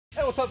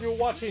what's up? You're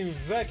watching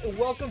Vec, and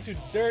welcome to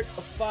Dirt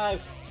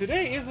 5.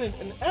 Today isn't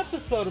an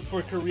episode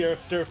for Career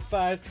Dirt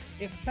 5.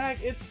 In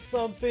fact, it's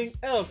something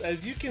else.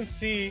 As you can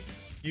see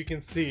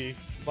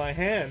my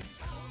hands.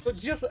 But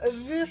just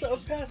this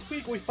past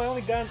week, we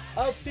finally got an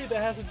update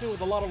that has to do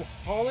with a lot of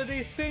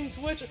holiday things,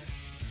 which,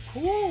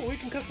 cool, we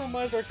can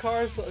customize our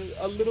cars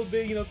a little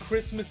bit, you know,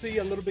 Christmassy,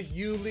 a little bit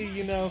Yule-y,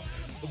 you know.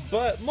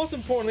 But most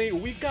importantly,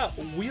 we got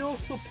wheel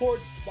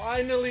support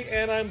finally,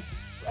 and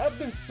I've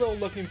been so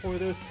looking for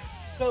this.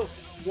 So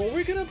what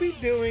we're gonna be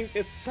doing,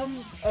 it's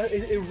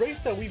a race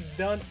that we've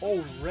done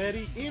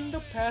already in the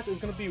past. It's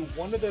gonna be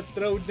one of the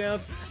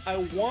throwdowns. I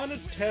want to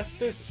test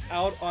this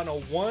out on a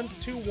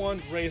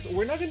 1-to-1 race.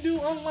 We're not gonna do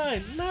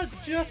online, not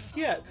just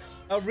yet.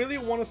 I really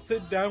want to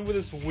sit down with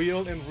this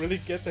wheel and really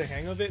get the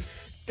hang of it,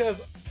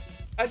 because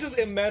I just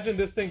imagine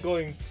this thing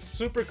going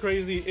super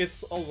crazy.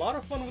 It's a lot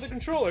of fun with the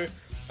controller.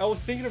 I was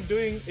thinking of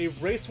doing a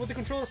race with the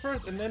controller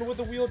first and then with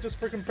the wheel just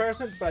for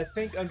comparison, but I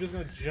think I'm just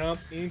gonna jump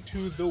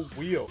into the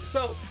wheel.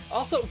 So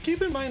also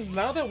keep in mind,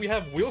 now that we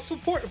have wheel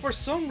support, for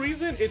some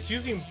reason it's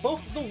using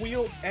both the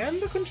wheel and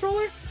the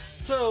controller.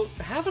 So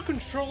have a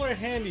controller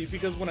handy,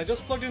 because when I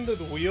just plugged into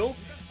the wheel,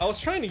 I was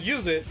trying to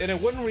use it and it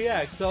wouldn't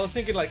react. So I was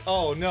thinking like,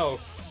 oh no,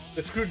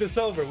 they screwed this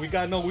over, we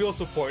got no wheel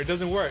support, it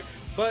doesn't work.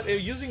 But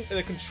using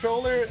the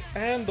controller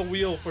and the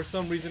wheel for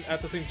some reason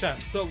at the same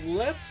time. So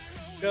let's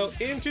go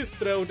into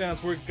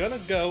throwdowns. We're gonna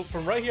go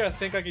from right here. I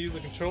think I can use the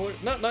controller.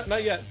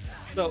 Not yet.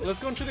 So let's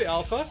go into the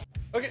alpha.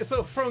 Okay,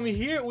 so from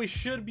here we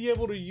should be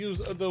able to use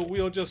the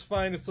wheel just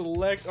fine to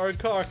select our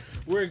car.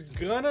 We're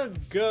gonna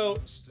go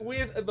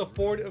with the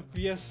Ford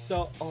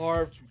Fiesta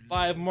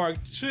R5 Mark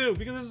II,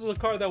 because this is a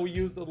car that we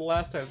used the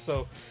last time.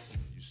 So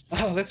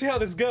let's see how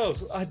this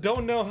goes. I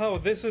don't know how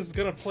this is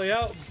gonna play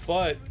out,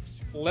 but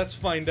let's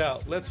find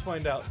out. Let's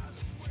find out.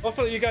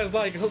 Hopefully you guys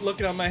like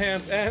looking at my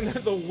hands and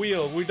the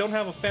wheel. We don't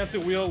have a fancy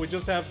wheel, we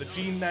just have the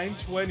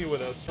G920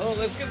 with us. So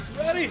let's get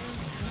ready.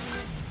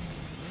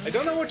 I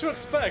don't know what to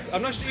expect.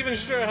 I'm not even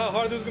sure how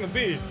hard this is gonna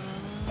be.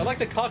 I like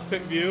the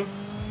cockpit view.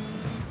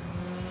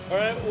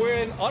 Alright, we're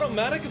in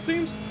automatic it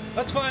seems.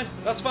 That's fine,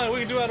 we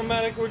can do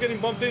automatic. We're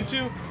getting bumped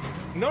into.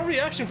 No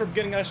reaction from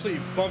getting actually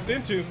bumped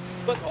into.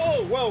 But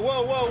oh,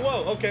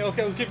 whoa. Okay,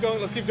 let's keep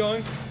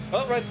going.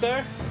 Oh, right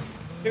there.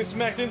 Getting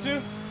smacked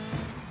into.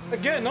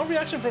 Again, no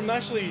reaction from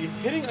actually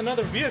hitting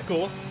another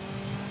vehicle.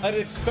 I'd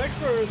expect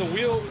for the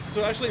wheel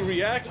to actually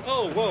react.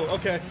 Oh, whoa,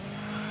 okay.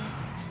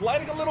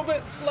 Sliding a little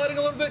bit.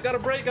 Gotta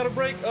brake.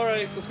 All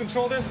right, let's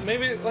control this.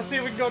 Maybe, let's see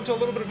if we can go into a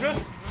little bit of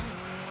drift.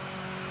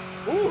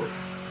 Ooh,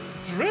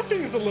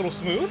 drifting is a little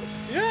smooth.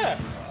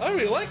 Yeah, I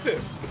really like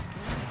this.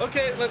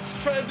 Okay, let's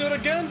try to do it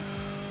again.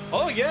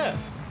 Oh, yeah.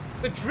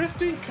 The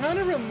drifting kind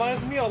of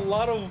reminds me a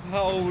lot of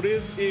how it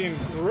is in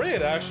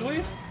Grid,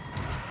 actually.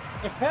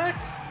 In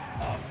fact,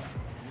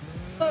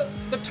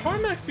 the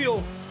tarmac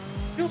feels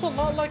a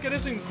lot like it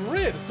is in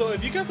Grid. So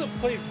if you guys have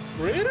played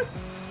Grid,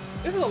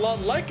 this is a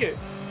lot like it.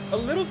 A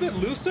little bit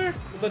looser.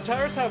 The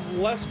tires have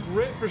less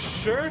grip for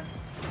sure,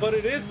 but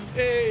it is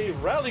a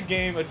rally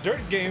game, a dirt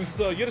game,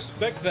 so you'd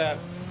expect that.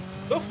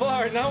 So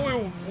far, now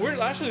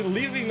we're actually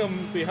leaving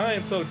them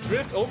behind. So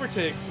drift,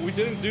 overtake, we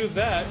didn't do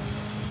that.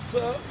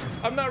 So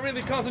I'm not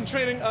really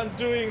concentrating on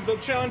doing the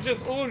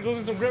challenges. Oh,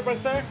 losing some grip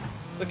right there.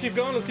 Let's keep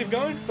going.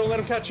 Don't let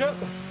them catch up.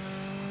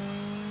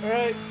 All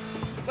right.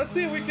 Let's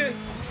see if we can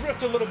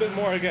drift a little bit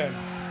more again.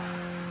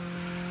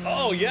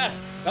 Oh yeah,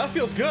 that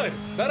feels good.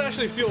 That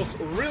actually feels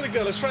really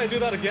good. Let's try to do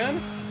that again.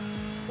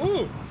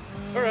 Ooh,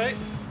 all right.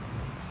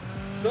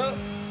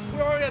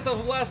 We're already at the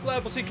last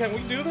lap. Let's see, can we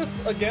do this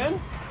again?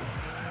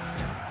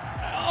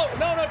 Oh,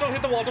 no, don't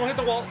hit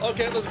the wall.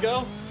 Okay, let's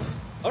go.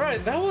 All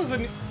right, that was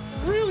a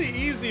really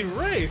easy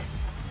race.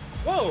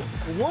 Whoa,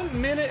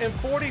 1 minute and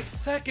 40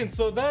 seconds.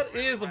 So that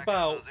is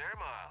about...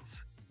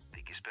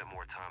 Think you spent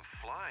more time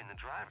flying than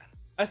driving.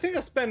 I think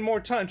I spend more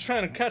time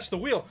trying to catch the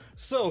wheel.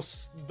 So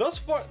thus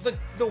far,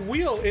 the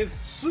wheel is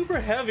super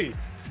heavy.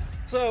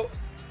 So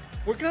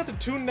we're gonna have to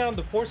tune down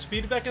the force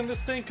feedback in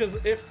this thing, because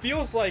it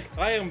feels like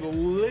I am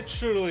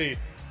literally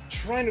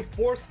trying to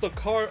force the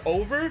car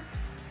over.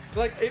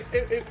 Like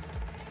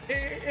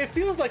it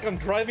feels like I'm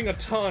driving a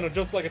ton, or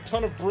just like a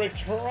ton of bricks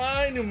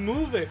trying to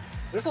move it.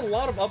 There's a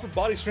lot of upper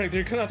body strength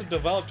you're gonna have to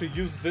develop to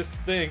use this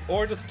thing,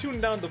 or just tune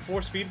down the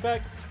force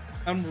feedback.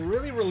 I'm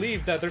really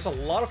relieved that there's a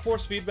lot of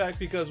force feedback,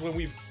 because when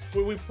we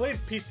played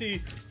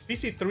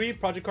PC3,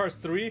 Project Cars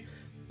 3,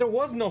 there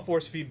was no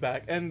force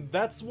feedback, and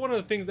that's one of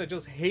the things I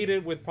just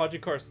hated with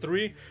Project Cars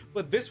 3.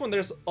 But this one,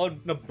 there's an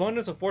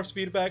abundance of force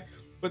feedback,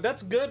 but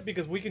that's good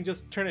because we can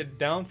just turn it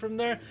down from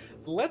there.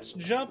 Let's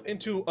jump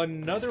into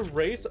another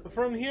race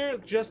from here,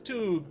 just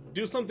to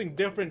do something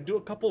different, do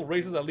a couple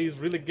races at least,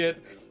 really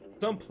get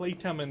some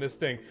playtime in this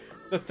thing.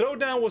 The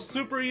throwdown was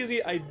super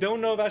easy. I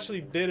don't know if I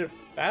actually did it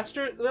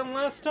faster than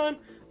last time.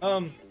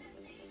 I'll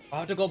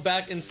have to go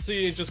back and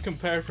see and just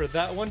compare for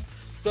that one.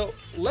 So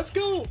let's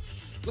go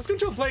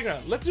to a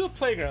playground. Let's do a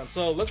playground.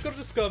 So let's go to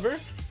Discover.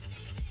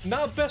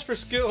 Not best for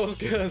skills,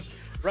 because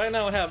right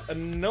now I have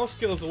no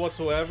skills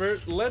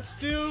whatsoever. Let's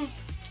do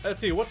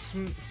let's see, what's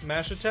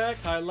smash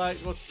attack, highlight,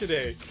 what's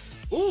today?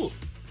 Ooh,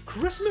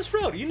 Christmas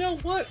Road. You know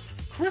what?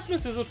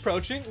 Christmas is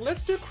approaching.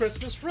 Let's do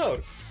Christmas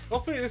Road.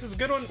 Hopefully this is a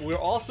good one. We're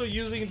also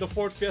using the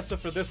Ford Fiesta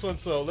for this one,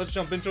 so let's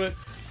jump into it.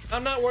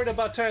 I'm not worried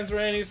about times or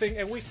anything,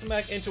 and we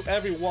smack into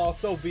every wall,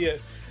 so be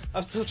it.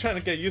 I'm still trying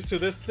to get used to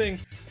this thing.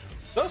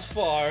 Thus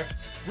far,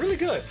 really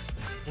good.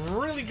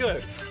 Really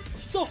good.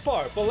 So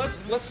far, but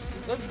let's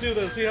do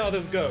this, see how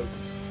this goes.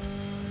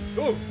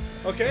 Ooh,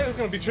 okay, this is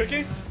gonna be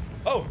tricky.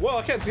 Oh, well,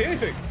 I can't see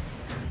anything.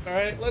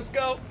 Alright, let's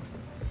go.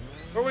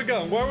 Where are we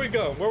going? Where are we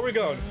going? Where are we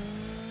going?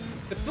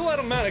 It's still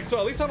automatic, so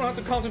at least I don't have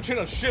to concentrate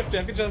on shifting.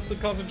 I can just have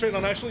to concentrate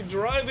on actually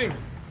driving.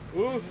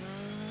 Ooh.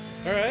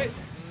 Alright.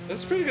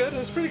 That's pretty good.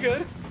 That's pretty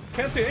good.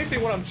 Can't see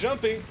anything when I'm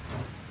jumping.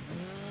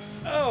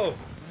 Oh.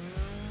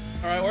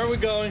 Alright, where are we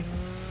going?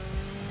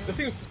 This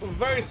seems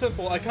very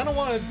simple. I kind of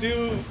want to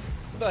do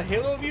the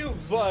Halo view,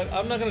 but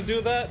I'm not going to do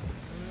that.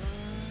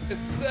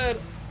 Instead,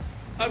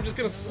 I'm just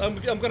gonna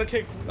I'm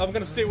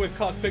gonna stay with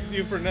cockpit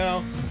view for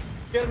now.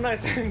 Get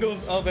nice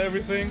angles of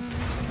everything.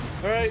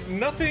 Alright,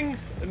 nothing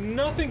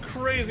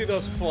crazy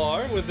thus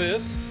far with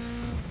this.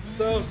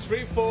 So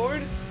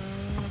straightforward.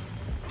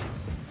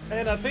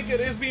 And I think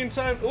it is being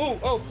timed. Ooh,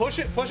 oh, push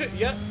it,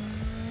 yep.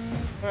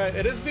 Alright,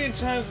 it is being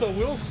timed, so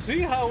we'll see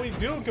how we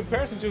do in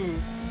comparison to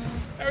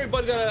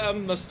everybody that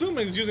I'm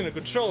assuming is using a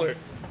controller.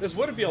 This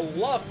would be a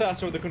lot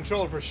faster with the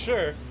controller for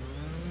sure.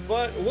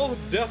 But we'll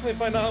definitely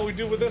find out how we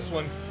do with this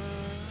one.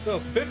 So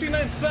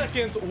 59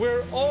 seconds,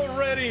 we're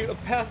already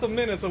past a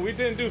minute, so we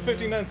didn't do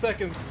 59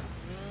 seconds.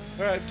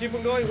 Alright, keep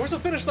on going. Where's the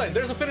finish line?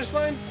 There's a finish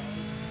line.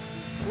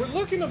 We're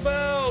looking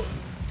about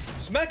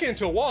smacking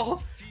into a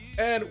wall,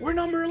 and we're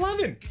number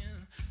 11.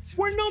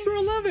 We're number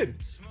 11.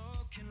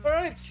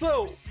 Alright,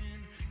 so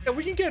if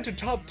we can get into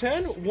top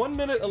 10, 1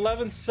 minute,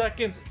 11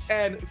 seconds,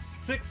 and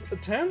 6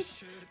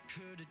 tenths.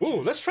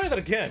 Ooh, let's try that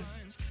again.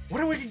 What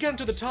if we can get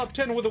into the top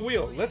 10 with a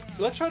wheel? Let's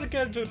try to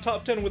get into the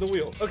top 10 with a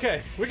wheel.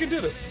 Okay, we can do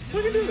this.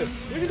 We can do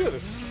this. We can do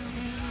this.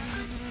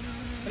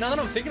 And now that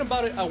I'm thinking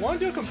about it, I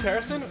want to do a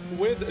comparison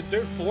with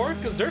Dirt 4,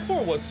 because Dirt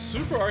 4 was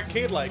super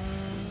arcade-like.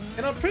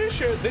 And I'm pretty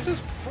sure this is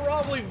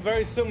probably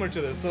very similar to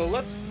this. So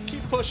let's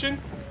keep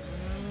pushing.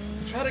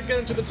 Try to get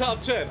into the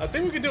top 10. I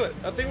think we can do it.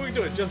 I think we can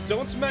do it. Just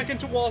don't smack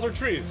into walls or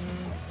trees.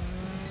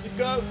 Keep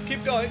going,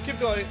 keep going,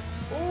 keep going.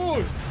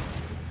 Ooh!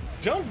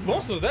 Jumped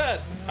most of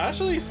that.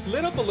 Actually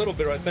slid up a little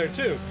bit right there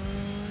too.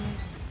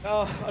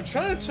 I'm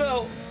trying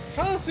to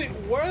see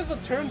where the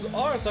turns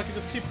are so I can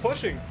just keep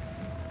pushing.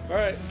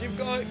 Alright, keep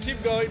going,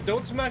 keep going.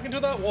 Don't smack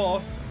into that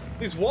wall.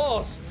 These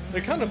walls,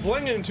 they're kind of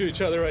blending into each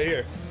other right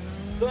here.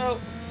 So,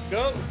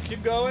 go,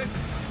 keep going.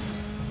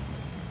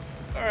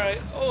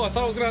 Alright, oh, I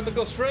thought I was gonna have to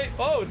go straight.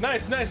 Oh,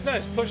 nice, nice,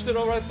 nice. Pushed it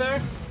over right there.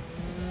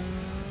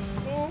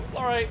 Oh,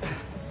 alright.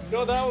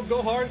 Go that one,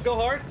 go hard, go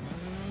hard.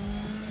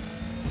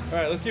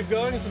 Alright, let's keep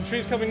going. Some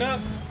trees coming up.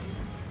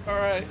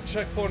 Alright,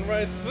 checkpoint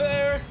right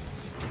there.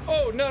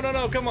 Oh, no, no,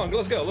 no, come on,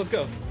 let's go, let's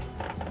go.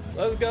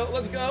 Let's go,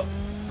 let's go.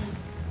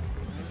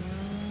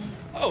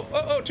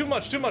 Oh, too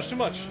much, too much, too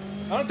much.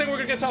 I don't think we're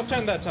gonna get top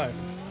 10 that time.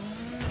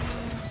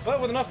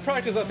 But with enough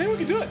practice, I think we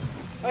can do it.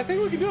 I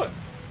think we can do it.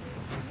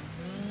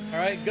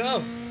 Alright,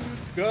 go.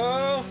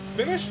 Go.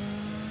 Finish.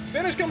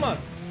 Finish, come on.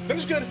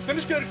 Finish good,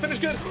 finish good, finish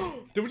good.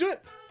 Did we do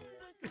it?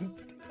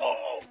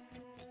 Oh,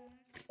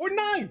 we're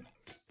 9.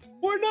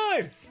 We're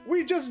 9!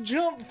 We just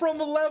jumped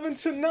from 11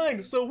 to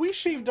 9, so we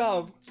shaved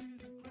off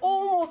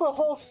almost a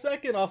whole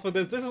second off of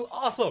this. This is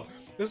awesome.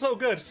 This is so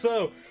good.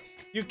 So,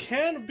 you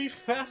can be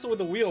faster with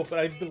the wheel, but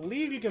I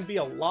believe you can be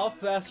a lot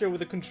faster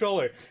with the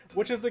controller,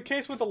 which is the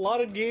case with a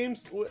lot of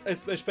games,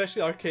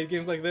 especially arcade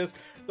games like this.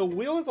 The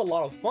wheel is a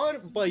lot of fun,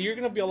 but you're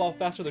going to be a lot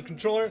faster with the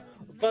controller,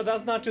 but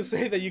that's not to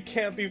say that you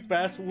can't be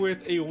fast with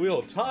a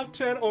wheel. Top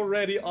 10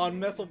 already on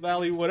Mesa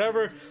Valley,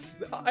 whatever.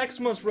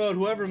 Xmas Road,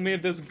 whoever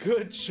made this,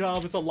 good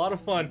job. It's a lot of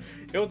fun.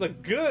 It was a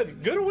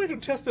good way to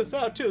test this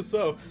out too,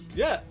 so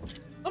yeah.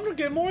 I'm gonna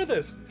get more of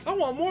this. I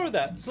want more of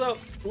that. So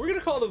we're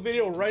gonna call the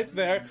video right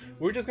there.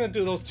 We're just gonna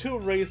do those 2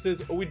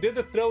 races. We did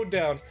the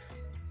throwdown.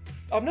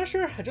 I'm not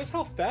sure just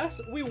how fast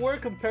we were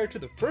compared to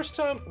the first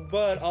time,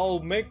 but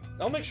I'll make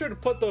sure to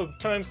put the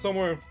time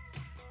somewhere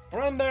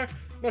around there.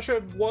 Not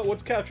sure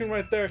what's capturing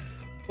right there,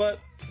 but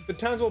the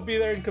times will be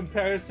there in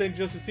comparison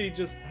just to see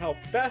just how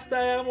fast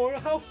I am or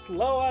how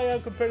slow I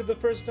am compared to the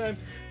first time.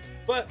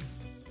 But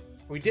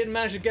we did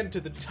manage to get into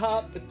the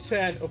top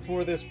 10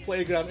 for this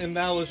playground, and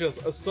that was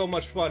just so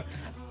much fun.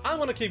 I'm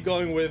gonna keep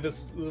going with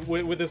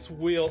this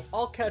wheel.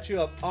 I'll catch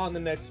you up on the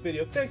next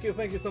video. Thank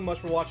you so much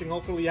for watching.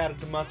 Hopefully you had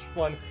as much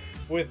fun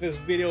with this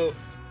video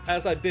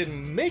as I did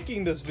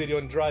making this video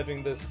and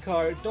driving this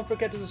car. Don't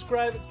forget to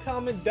subscribe,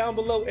 comment down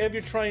below if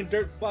you're trying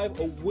Dirt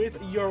 5 with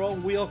your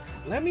own wheel.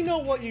 Let me know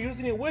what you're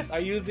using it with. Are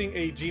you using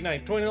a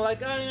G920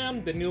 like I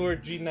am, the newer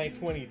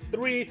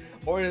G923,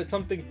 or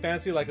something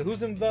fancy like a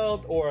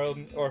Husenfeld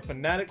or a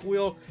Fanatic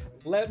wheel?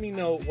 Let me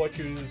know what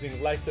you're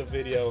using. Like the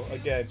video.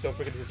 Again, don't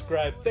forget to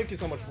subscribe. Thank you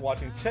so much for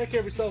watching. Take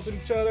care of yourselves and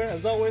each other.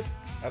 As always,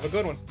 have a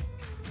good one.